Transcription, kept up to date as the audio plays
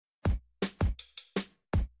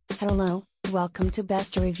Hello, welcome to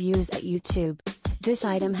Best Reviews at YouTube. This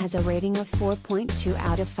item has a rating of 4.2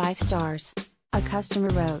 out of 5 stars. A customer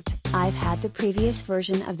wrote, "I've had the previous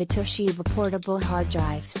version of the Toshiba portable hard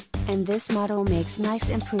drives, and this model makes nice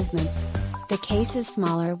improvements. The case is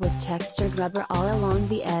smaller with textured rubber all along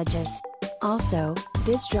the edges. Also,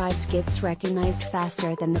 this drive gets recognized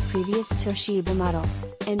faster than the previous Toshiba models,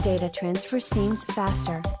 and data transfer seems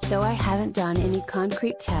faster, though I haven't done any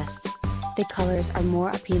concrete tests. The colors are more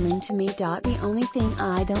appealing to me. The only thing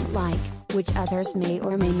I don't like, which others may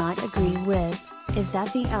or may not agree with, is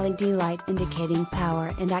that the LED light indicating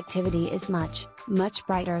power and activity is much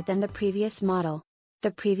brighter than the previous model.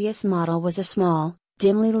 The previous model was a small,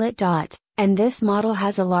 dimly lit dot, and this model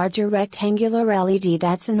has a larger rectangular LED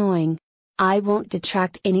that's annoying. I won't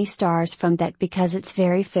detract any stars from that because it's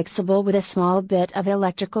very fixable with a small bit of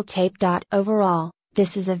electrical tape. Overall,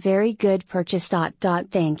 this is a very good purchase.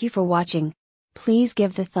 Thank you for watching. Please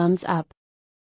give the thumbs up.